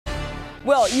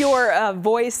Well, your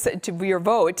voice to your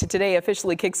vote today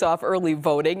officially kicks off early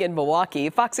voting in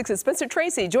Milwaukee. Fox 6's Spencer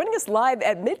Tracy joining us live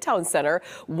at Midtown Center,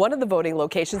 one of the voting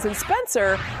locations. And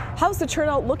Spencer, how's the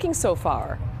turnout looking so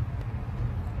far?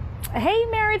 Hey,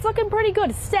 Mary, it's looking pretty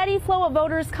good. Steady flow of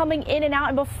voters coming in and out.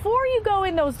 And before you go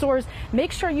in those doors,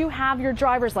 make sure you have your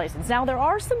driver's license. Now, there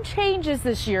are some changes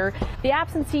this year. The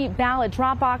absentee ballot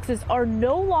drop boxes are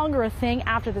no longer a thing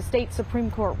after the state Supreme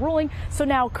Court ruling. So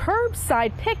now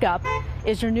curbside pickup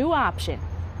is your new option.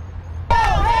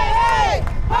 Ho, hey, hey!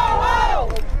 Ho,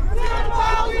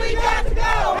 ho! We got to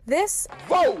go! This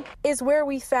is where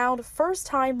we found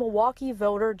first-time Milwaukee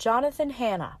voter Jonathan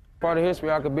Hanna. Part of history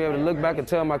I could be able to look back and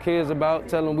tell my kids about,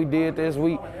 tell them we did this.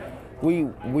 We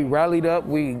rallied up,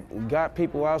 we got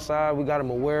people outside, we got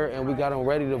them aware, and we got them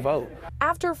ready to vote.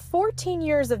 After 14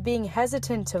 years of being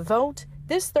hesitant to vote,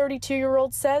 this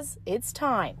 32-year-old says it's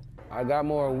time. I got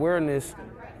more awareness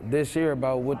this year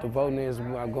about what the voting is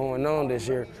going on this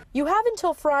year. You have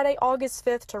until Friday, August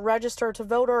 5th to register to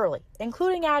vote early,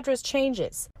 including address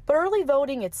changes. But early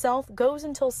voting itself goes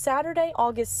until Saturday,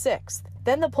 August 6th.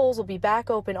 Then the polls will be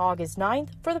back open August 9th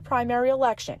for the primary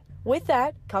election. With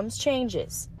that comes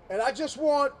changes. And I just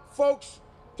want folks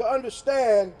to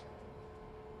understand,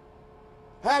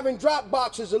 having drop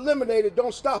boxes eliminated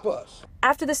don't stop us.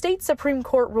 After the state Supreme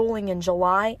Court ruling in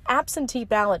July, absentee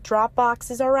ballot drop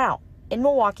boxes are out. In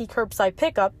Milwaukee, curbside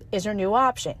pickup is your new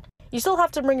option. You still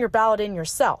have to bring your ballot in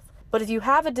yourself, but if you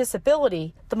have a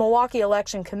disability, the Milwaukee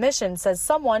Election Commission says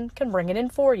someone can bring it in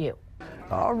for you.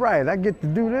 All right, I get to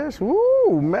do this.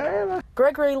 Woo, man.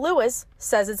 Gregory Lewis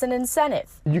says it's an incentive.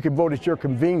 You can vote at your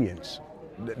convenience.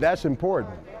 That's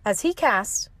important. As he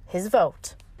casts his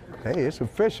vote. Hey, it's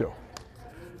official.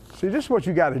 See, this is what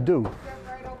you got to do.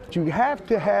 You have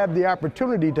to have the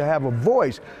opportunity to have a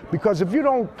voice, because if you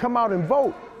don't come out and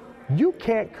vote, you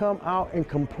can't come out and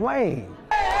complain.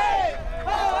 Hey, hey, ho,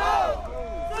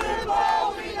 ho! To the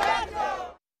polls we got to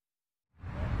go!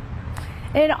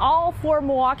 And all 4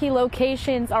 Milwaukee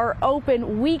locations are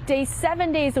open weekdays,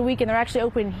 7 days a week, and they're actually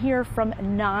open here from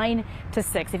 9 to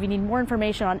 6. If you need more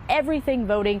information on everything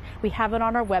voting, we have it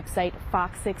on our website,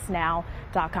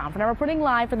 fox6now.com. For now, reporting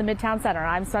live from the Midtown Center,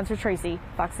 I'm Spencer Tracy,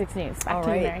 Fox 6 News. Back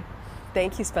to you, Mary.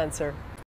 Thank you, Spencer.